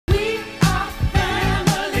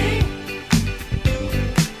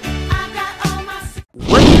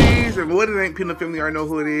but what it ain't, Peanut Family, I already know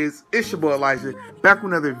who it is. It's your boy Elijah, back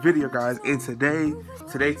with another video, guys. And today,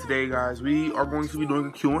 guys, we are going to be doing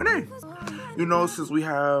a Q&A. You know, since we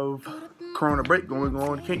have Corona break going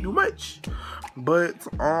on, can't do much. But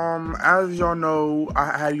as y'all know,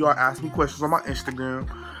 I had y'all ask me questions on my Instagram,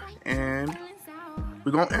 and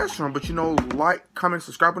we're gonna answer them. But you know, like, comment,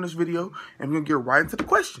 subscribe on this video, and we're gonna get right into the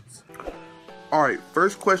questions. Alright,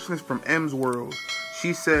 first question is from M's World.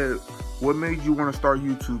 She said, what made you want to start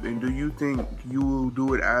YouTube, and do you think you will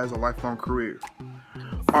do it as a lifelong career?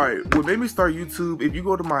 Alright, what made me start YouTube, if you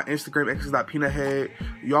go to my Instagram, x.peanut.head,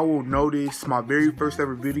 y'all will notice my very first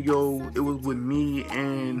ever video, it was with me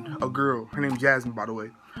and a girl. Her name Jasmine, by the way.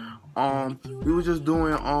 We was just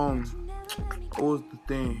doing, what was the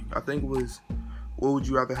thing? I think it was, what would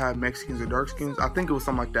you rather have, Mexicans or dark skins? I think it was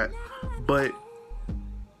something like that. But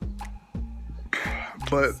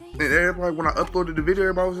and everybody, when I uploaded the video,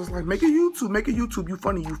 everybody was just like, make a YouTube, you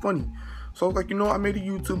funny. So I was like, you know, I made a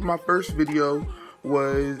YouTube. My first video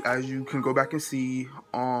was, as you can go back and see,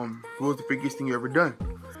 what was the freakiest thing you ever done?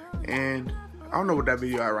 And I don't know what that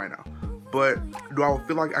video at right now, but do I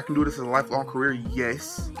feel like I can do this as a lifelong career?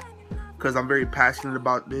 Yes, because I'm very passionate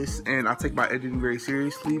about this and I take my editing very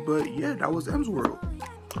seriously. But yeah, that was M's World.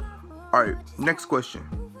 Alright, next question.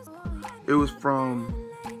 It was from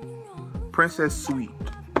Princess Sweet.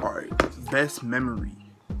 Alright, best memory.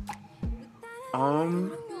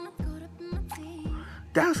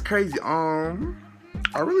 That's crazy. I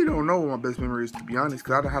really don't know what my best memory is, to be honest,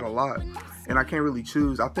 because I've had a lot and I can't really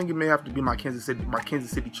choose. I think it may have to be my Kansas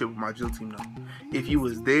City trip with my drill team though. If you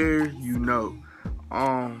was there, you know.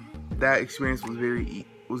 That experience was very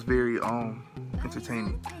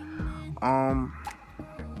entertaining.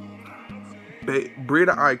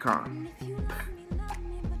 Brita Icon.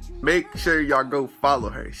 Make sure y'all go follow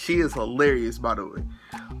her. She is hilarious, by the way.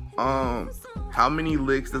 How many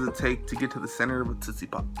licks does it take to get to the center of a Tootsie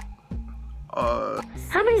Pop? How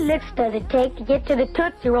many licks does it take to get to the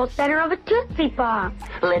Tootsie Roll center of a Tootsie Pop?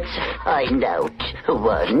 Let's find out.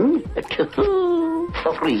 1, 2,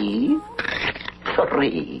 3.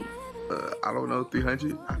 I don't know,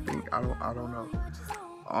 300. I don't know.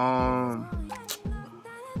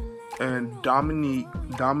 And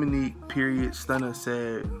Dominique period Stunner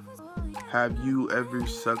said, have you ever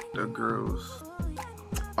sucked a girl's?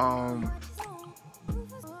 I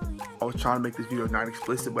was trying to make this video not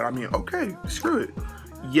explicit, but I mean, okay, screw it.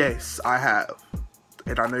 Yes, I have.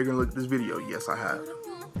 And I know you're gonna look at this video. Yes, I have.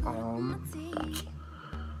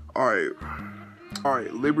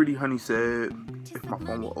 Alright, Liberty Honey said, if my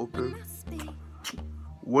phone will open,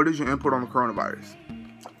 what is your input on the coronavirus?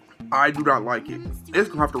 I do not like it. It's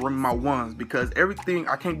gonna have to run my ones, because everything,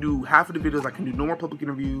 I can't do half of the videos. I can do no more public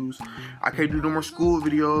interviews. I can't do no more school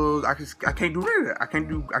videos. I can't do none of that. I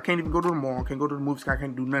can't even go to the mall. I can't go to the movies. I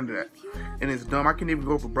can't do none of that. And it's dumb. I can't even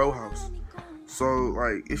go for bro house. So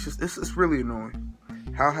like, it's really annoying.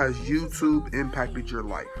 How has YouTube impacted your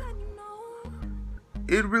life?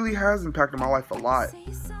 It really has impacted my life a lot.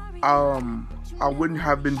 I wouldn't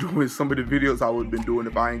have been doing some of the videos I would have been doing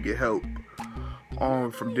if I didn't get help.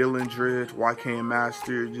 From Dylan Drift, YK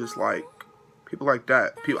Master, just like people like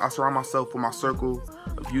that. I surround myself with my circle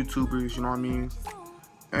of YouTubers, you know what I mean?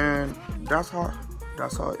 And that's how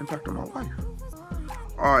it impacted my life.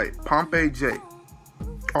 Alright, Pompey J.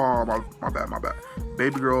 Oh, my bad.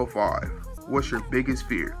 Baby Girl 5. What's your biggest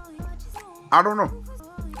fear? I don't know.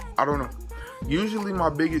 Usually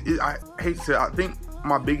my biggest, I hate to say it, I think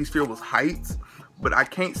my biggest fear was heights. But I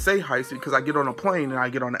can't say heights because I get on a plane and I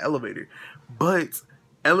get on an elevator. But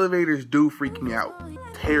elevators do freak me out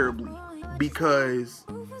terribly, because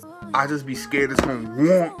I just be scared it's gonna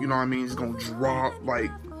wonk, you know what I mean? It's gonna drop,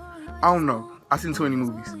 like, I don't know. I've seen too many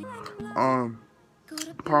movies.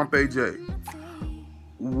 Pompey J.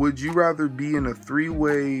 Would you rather be in a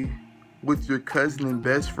 3-way with your cousin and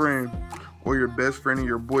best friend, or your best friend and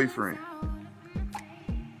your boyfriend?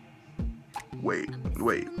 Wait.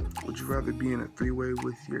 Would you rather be in a 3-way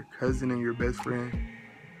with your cousin and your best friend,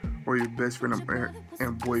 or your best friend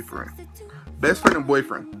and boyfriend? Best friend and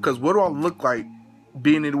boyfriend. Because what do I look like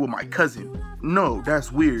being in it with my cousin? No,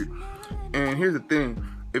 that's weird. And here's the thing.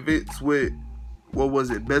 If it's with, what was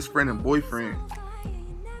it, best friend and boyfriend,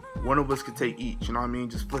 one of us could take each, you know what I mean?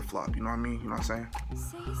 Just flip-flop, you know what I mean? You know what I'm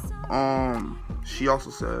saying? She also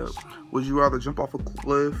said, would you rather jump off a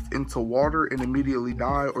cliff into water and immediately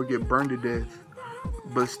die, or get burned to death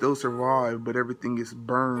but still survive, but everything is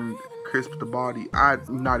burned, crisp the body?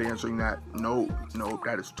 I'm not answering that. No,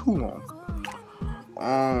 that is too long.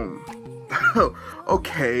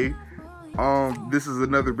 Okay. This is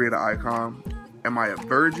another Brita Icon. Am I a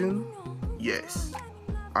virgin? Yes,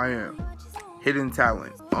 I am. Hidden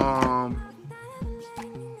talent.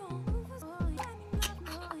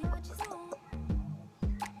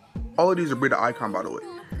 All of these are Brita Icon, by the way.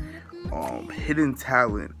 Hidden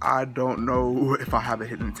talent. I don't know if I have a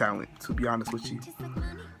hidden talent, to be honest with you.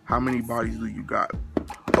 How many bodies do you got?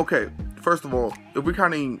 Okay, first of all, if we're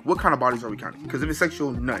counting, what kind of bodies are we counting? Because if it's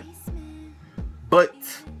sexual, none. But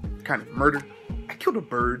kind of murder. I killed a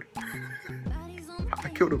bird. I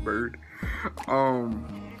killed a bird.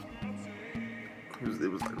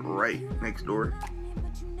 It was like right next door.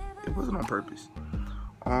 It wasn't on purpose.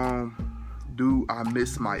 Do I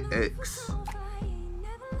miss my ex?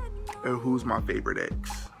 And who's my favorite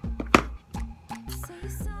ex?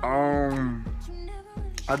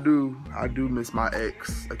 I do miss my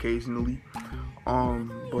ex occasionally.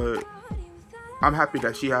 But I'm happy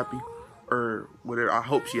that she happy, or whatever. I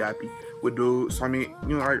hope she happy with dude. So I mean,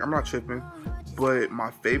 you know, like, I'm not tripping. But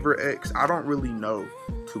my favorite ex, I don't really know,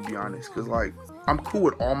 to be honest, cause like I'm cool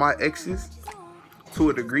with all my exes to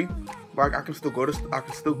a degree. Like I can still go to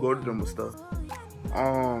them with stuff.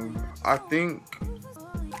 I think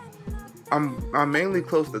I'm mainly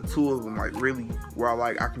close to two of them, like really, where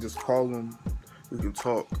I can just call them, we can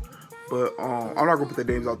talk. But I'm not gonna put their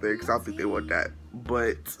names out there because I don't think they want that.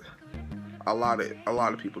 But a lot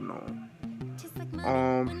of people know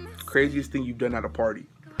them. Craziest thing you've done at a party.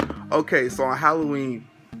 Okay, so on Halloween,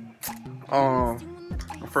 my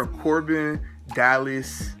friend Corbin,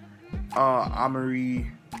 Dallas, Amory,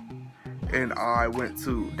 and I went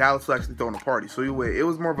to Dallas to actually throwing a party. So anyway, it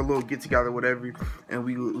was more of a little get together, whatever, and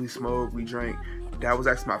we smoked, we drank. That was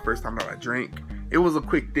actually my first time that I drank. It was a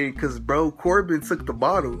quick thing, cause bro, Corbin took the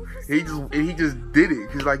bottle. He just did it.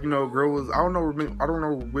 Cause like, you know, girl was, I don't know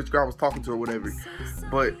which guy I was talking to or whatever,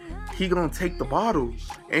 but he gonna take the bottle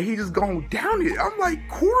and he just gonna down it. I'm like,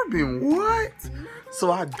 Corbin, what?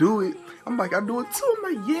 So I do it. I'm like, I do it too. I'm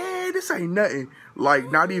like, yeah, this ain't nothing.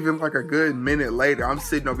 Like, not even like a good minute later, I'm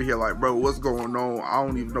sitting over here like, bro, what's going on? I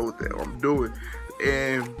don't even know what the hell I'm doing.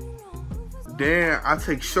 And then I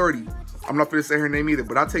take Shorty. I'm not gonna say her name either,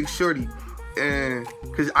 but I take Shorty, and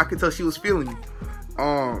cause I could tell she was feeling me.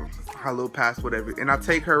 Her little past, whatever. And I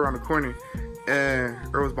take her around the corner, and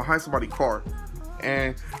it was behind somebody's car,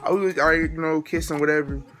 and I was, you know, kissing,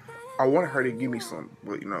 whatever. I wanted her to give me some,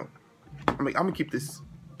 but you know, I'm gonna keep this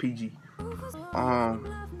PG.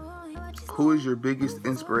 Who is your biggest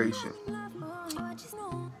inspiration?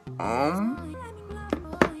 My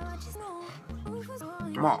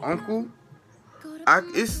uncle.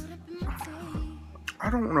 I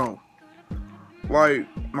don't know. Like,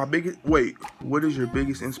 my biggest, wait, what is your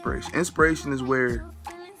biggest inspiration? Inspiration is where,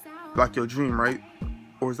 like, your dream, right?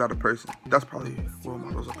 Or is that a person? That's probably, well,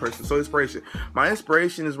 model's a person. So inspiration. My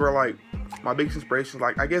inspiration is where, like, my biggest inspiration is,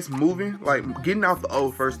 like, I guess moving, like, getting out the O,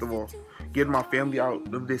 first of all. Getting my family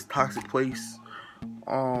out of this toxic place.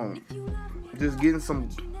 Just getting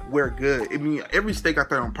somewhere good. I mean, every state got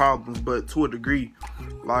their own problems, but to a degree,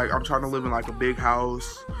 like, I'm trying to live in, like, a big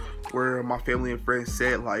house where my family and friends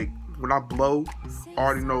said, like, when I blow, I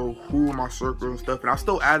already know who in my circle and stuff, and I'm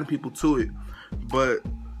still adding people to it, but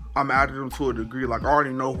I'm adding them to a degree. Like, I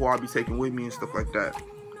already know who I'll be taking with me and stuff like that.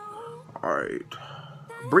 Alright.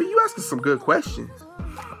 Bree, you asking some good questions.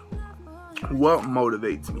 What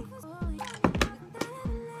motivates me?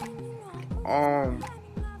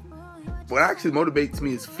 What actually motivates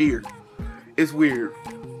me is fear. It's weird.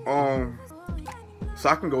 So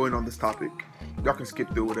I can go in on this topic. Y'all can skip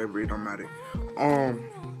through whatever, it don't matter.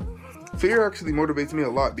 Fear actually motivates me a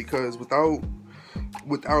lot, because without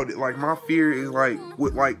it, like, my fear is like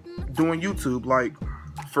with like doing YouTube. Like,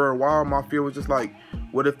 for a while my fear was just like,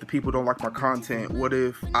 what if the people don't like my content? What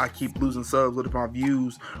if I keep losing subs? What if my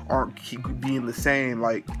views aren't keep being the same?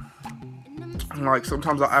 Like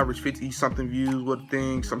sometimes I average 50 something views with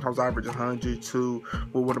things, sometimes I average 100 too.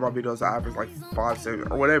 But one of my videos I average like 5,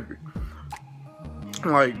 7 or whatever.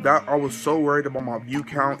 Like that, I was so worried about my view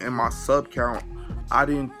count and my sub count. I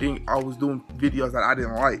didn't think I was doing videos that I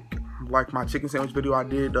didn't like. Like my chicken sandwich video I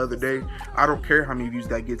did the other day. I don't care how many views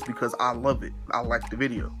that gets because I love it. I like the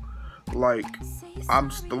video. Like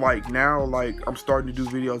I'm now I'm starting to do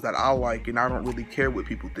videos that I like, and I don't really care what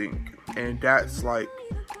people think. And that's what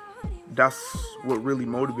really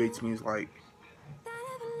motivates me, is like,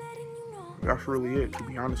 that's really it, to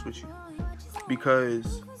be honest with you.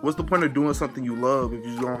 Because what's the point of doing something you love if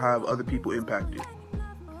you don't have other people impacted?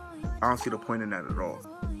 I don't see the point in that at all.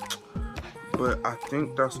 But I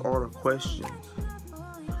think that's all the questions.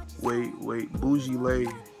 Wait, Bougie Lay.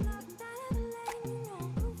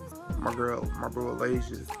 My bro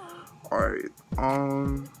Alasia. Alright,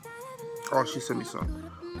 oh, she sent me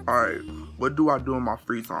some. Alright, what do I do in my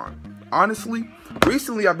free time? honestly,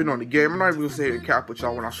 recently I've been on the game. I'm not even gonna say a cap with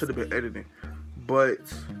y'all when I should have been editing, but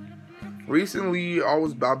recently I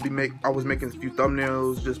was making a few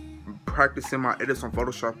thumbnails, just practicing my edits on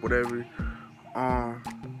Photoshop, whatever.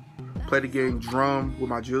 Play the game drum with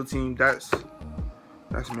my drill team. That's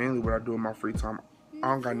mainly what I do in my free time. I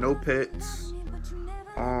don't got no pets.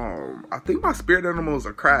 I think my spirit animal is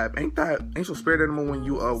a crab. Ain't your spirit animal when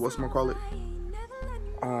you whatchamacallit?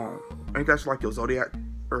 Ain't that like your zodiac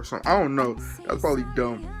or something? I don't know. That's probably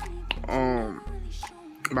dumb.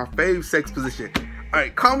 My fave sex position.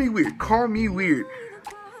 Alright, call me weird. Call me weird.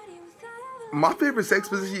 My favorite sex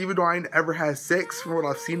position, even though I ain't ever had sex, from what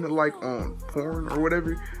I've seen it like on porn or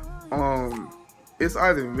whatever, it's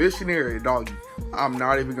either missionary or doggy. I'm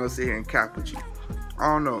not even gonna sit here and cap with you. I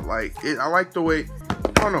don't know, like I like the way.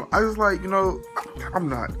 I don't know. I just like, you know, I'm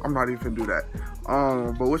not even gonna do that.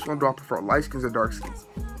 But which one do I prefer, light skins or dark skins?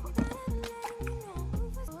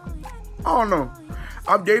 I don't know.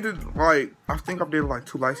 I think I've dated like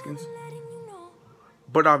 2 light skins,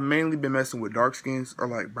 but I've mainly been messing with dark skins or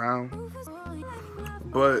like brown.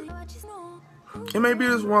 But it may be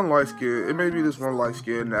this one light skin. It may be this one light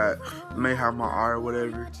skin that may have my eye or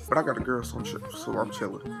whatever. But I got a girl, so I'm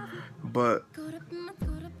chilling. But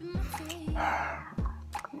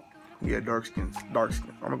yeah, dark skins. I'm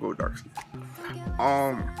gonna go with dark skins.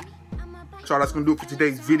 So that's gonna do it for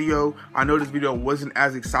today's video. I know this video wasn't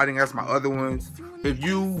as exciting as my other ones. If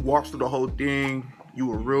you watched through the whole thing,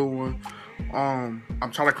 you a real one.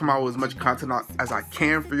 I'm trying to come out with as much content as I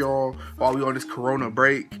can for y'all while we on this corona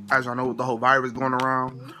break, as y'all know, with the whole virus going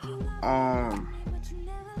around.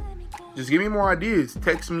 Just give me more ideas.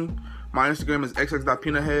 Text me. My Instagram is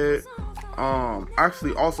xx.peanuthead.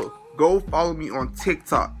 Actually, also go follow me on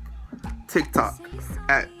TikTok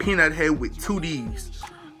at peanuthead with 2 D's.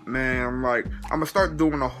 Man, I'm gonna start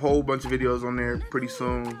doing a whole bunch of videos on there pretty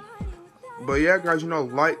soon. But yeah, guys, you know,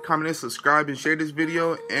 like, comment, and subscribe, and share this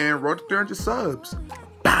video, and roll to 300 subs.